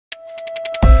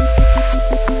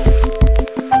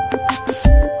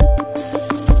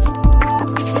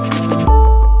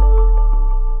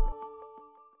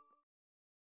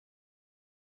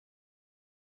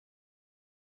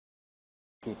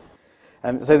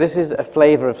So this is a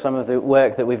flavour of some of the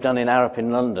work that we've done in ARUP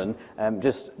in London,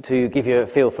 just to give you a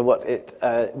feel for what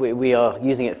we are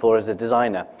using it for as a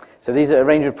designer. So these are a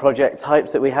range of project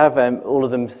types that we have, all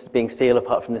of them being steel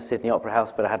apart from the Sydney Opera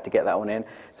House, but I had to get that one in.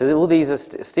 So all these are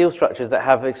steel structures that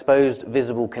have exposed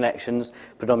visible connections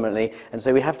predominantly, and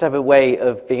so we have to have a way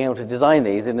of being able to design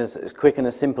these in as quick and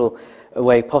as simple a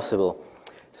way possible.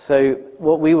 So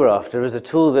what we were after was a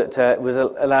tool that was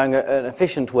allowing an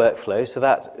efficient workflow, so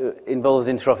that involves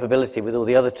interoperability with all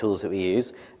the other tools that we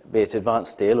use, be it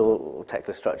advanced steel or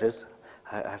Tubular structures.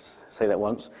 I have to say that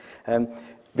once.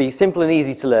 Be simple and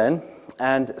easy to learn,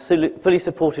 and fully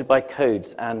supported by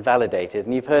codes and validated.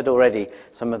 And you've heard already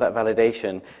some of that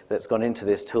validation that's gone into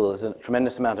this tool. There's a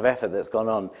tremendous amount of effort that's gone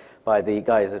on by the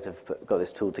guys that have got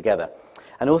this tool together.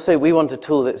 And also, we want a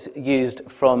tool that's used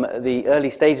from the early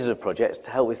stages of projects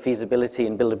to help with feasibility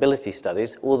and buildability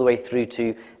studies, all the way through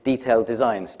to detailed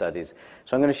design studies.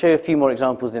 So I'm going to show you a few more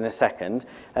examples in a second.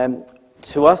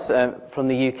 To us, from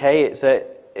the UK,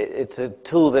 it's a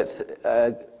tool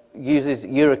that uses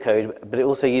Eurocode, but it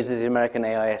also uses the American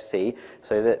AISC,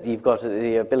 so that you've got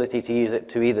the ability to use it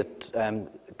to either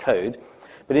code.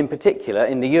 But in particular,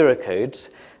 in the Eurocodes,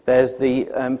 there's the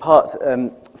part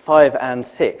 5 and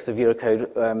 6 of Eurocode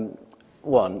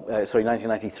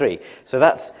 1993. So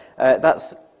that's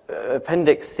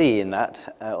Appendix C in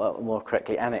that, or more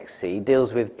correctly, Annex C,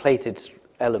 deals with plated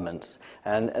elements.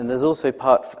 And there's also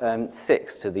part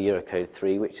 6 to the Eurocode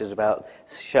 3, which is about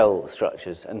shell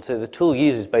structures. And so the tool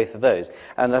uses both of those.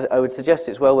 And I would suggest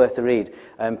it's well worth a read,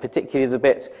 particularly the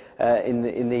bit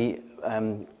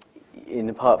in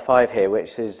the part 5 here,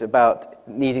 which is about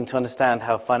needing to understand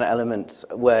how finite elements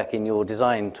work in your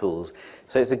design tools.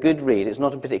 So it's a good read. It's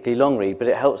not a particularly long read, but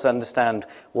it helps understand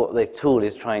what the tool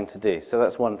is trying to do. So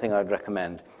that's one thing I'd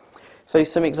recommend. So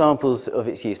some examples of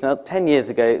its use. Now, 10 years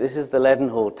ago, this is the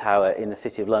Leadenhall Tower in the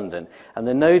City of London. And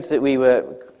the nodes that we were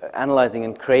analysing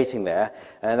and creating there,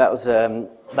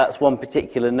 that's one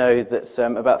particular node that's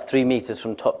about 3 meters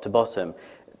from top to bottom,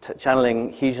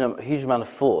 channeling huge amount of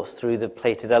force through the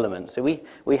plated elements. So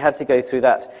we had to go through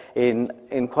that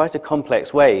in quite a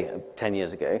complex way 10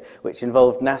 years ago, which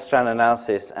involved Nastran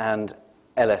analysis and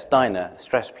LS-Dyna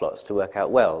stress plots to work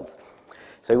out welds.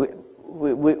 So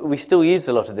we still use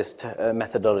a lot of this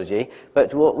methodology,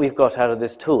 but what we've got out of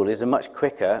this tool is a much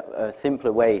quicker,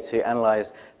 simpler way to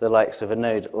analyze the likes of a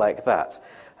node like that.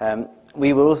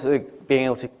 We were also being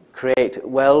able to create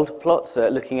weld plots,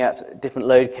 looking at different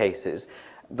load cases.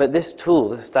 But this tool,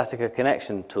 the StatiCa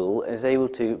connection tool, is able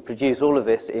to produce all of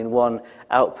this in one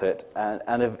output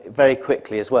and very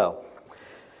quickly as well.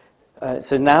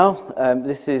 So now,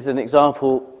 this is an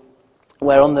example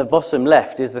where on the bottom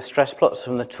left is the stress plots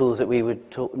from the tools that we would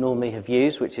normally have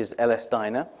used, which is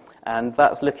LS-Dyna. And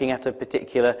that's looking at a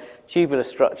particular tubular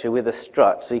structure with a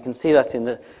strut. So you can see that in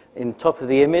the top of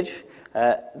the image.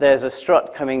 There's a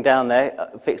strut coming down there,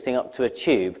 fixing up to a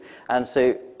tube. And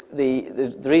so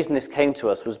the reason this came to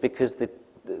us was because the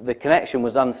connection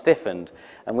was unstiffened,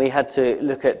 and we had to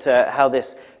look at how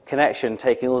this connection,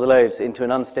 taking all the loads into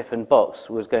an unstiffened box,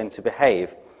 was going to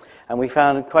behave. And we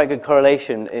found quite good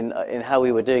correlation in how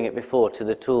we were doing it before to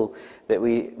the tool that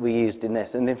we used in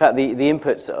this. And in fact, the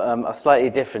inputs are slightly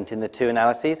different in the two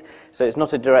analyses, so it's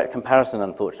not a direct comparison,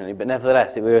 unfortunately, but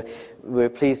nevertheless, we were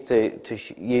pleased to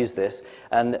use this.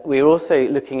 And we were also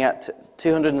looking at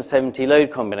 270 load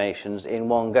combinations in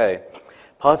one go.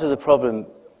 Part of the problem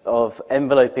of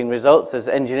enveloping results, as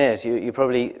engineers, you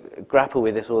probably grapple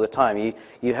with this all the time.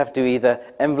 You have to either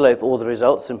envelope all the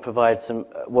results and provide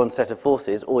one set of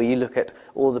forces, or you look at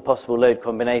all the possible load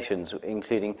combinations,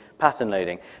 including pattern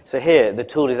loading. So here, the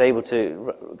tool is able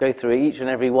to go through each and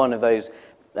every one of those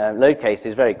load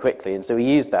cases very quickly, and so we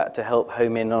use that to help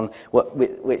home in on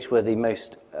which were the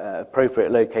most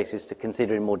appropriate load cases to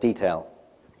consider in more detail.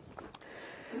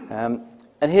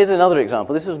 And here's another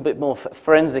example. This was a bit more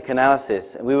forensic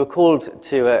analysis. We were called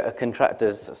to a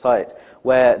contractor's site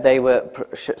where they were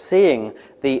seeing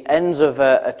the ends of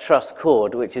a truss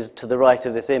cord, which is to the right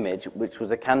of this image, which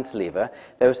was a cantilever.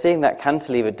 They were seeing that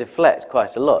cantilever deflect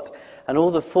quite a lot. And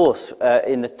all the force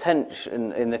in the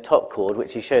tension in the top cord,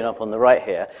 which is shown up on the right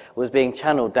here, was being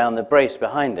channeled down the brace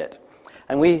behind it.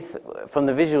 And from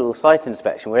the visual site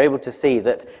inspection, we were able to see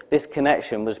that this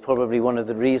connection was probably one of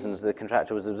the reasons the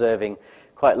contractor was observing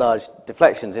quite large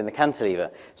deflections in the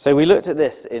cantilever. So we looked at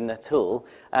this in the tool,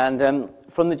 and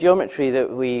from the geometry that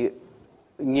we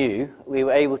knew, we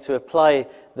were able to apply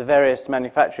the various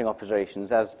manufacturing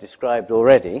operations as described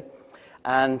already,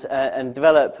 and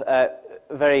develop a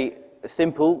very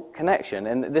simple connection.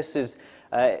 And this is,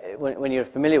 when you're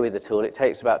familiar with the tool, it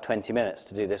takes about 20 minutes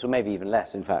to do this, or maybe even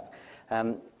less, in fact.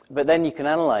 but then you can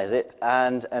analyze it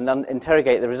and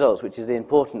interrogate the results, which is the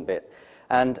important bit.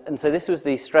 And so this was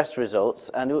the stress results,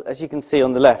 and as you can see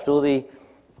on the left, all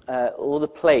the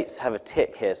plates have a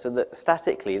tick here, so that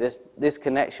statically this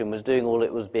connection was doing all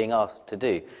it was being asked to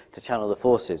do, to channel the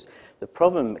forces. The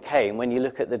problem came when you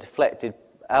look at the deflected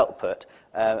output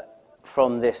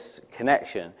from this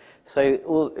connection.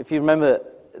 So if you remember,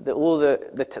 there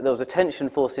was a tension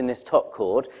force in this top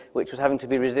cord, which was having to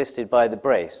be resisted by the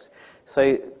brace.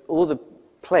 So all the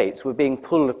plates were being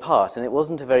pulled apart, and it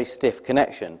wasn't a very stiff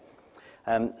connection.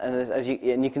 And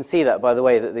you can see that by the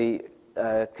way that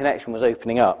the connection was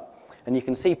opening up. And you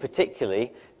can see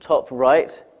particularly top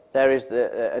right, there is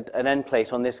an end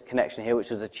plate on this connection here,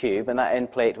 which is a tube, and that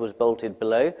end plate was bolted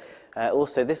below.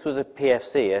 Also, this was a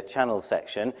PFC, a channel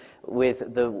section, with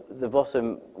the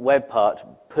bottom web part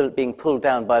being pulled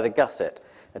down by the gusset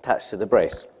attached to the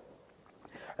brace.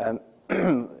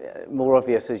 More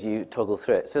obvious as you toggle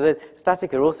through it. So the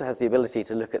StatiCa also has the ability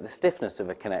to look at the stiffness of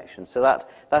a connection. So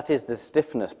that is the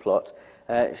stiffness plot,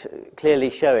 clearly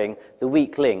showing the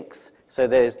weak links. So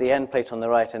there's the end plate on the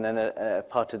right and then a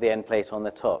part of the end plate on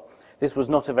the top. This was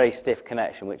not a very stiff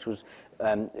connection, which was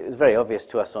it was very obvious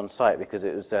to us on site because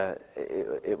it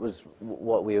was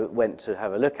what we went to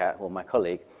have a look at, or my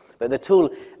colleague. But the tool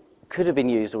could have been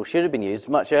used or should have been used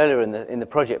much earlier in the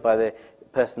project by the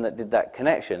person that did that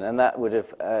connection, and that would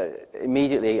have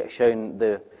immediately shown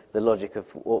the logic of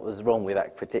what was wrong with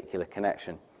that particular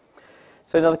connection.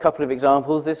 So another couple of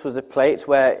examples. This was a plate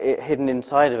where hidden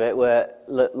inside of it were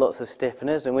lots of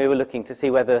stiffeners, and we were looking to see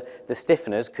whether the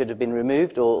stiffeners could have been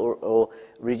removed or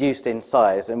reduced in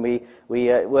size, and we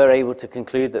were able to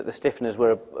conclude that the stiffeners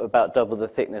were about double the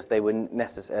thickness that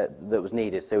was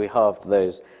needed, so we halved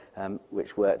those,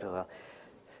 which worked well.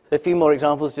 So a few more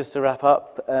examples just to wrap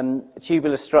up.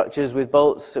 Tubular structures with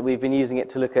bolts. So we've been using it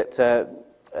to look at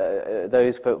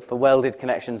those for welded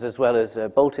connections as well as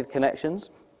bolted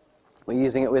connections. We're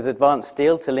using it with advanced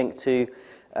steel to link to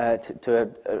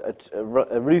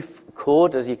a roof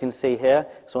cord, as you can see here.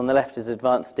 So on the left is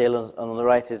advanced steel, and on the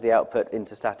right is the output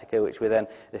into StatiCa, which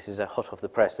this is a hot off the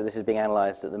press, so this is being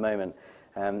analysed at the moment.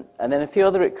 And then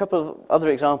a couple of other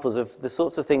examples of the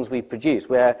sorts of things we produce,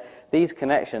 where these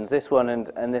connections, this one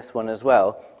and this one as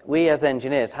well, we as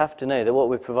engineers have to know that what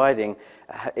we're providing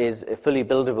is fully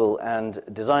buildable and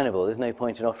designable. There's no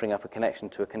point in offering up a connection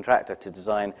to a contractor to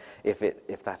design if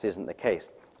that isn't the case.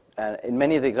 In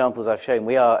many of the examples I've shown,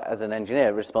 we are, as an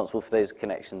engineer, responsible for those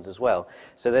connections as well.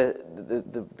 So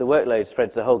the workload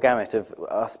spreads the whole gamut of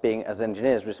us being, as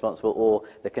engineers, responsible or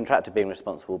the contractor being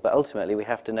responsible. But ultimately, we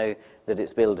have to know that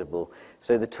it's buildable.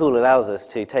 So the tool allows us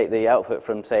to take the output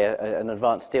from, say, an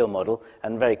advanced steel model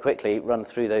and very quickly run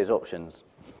through those options.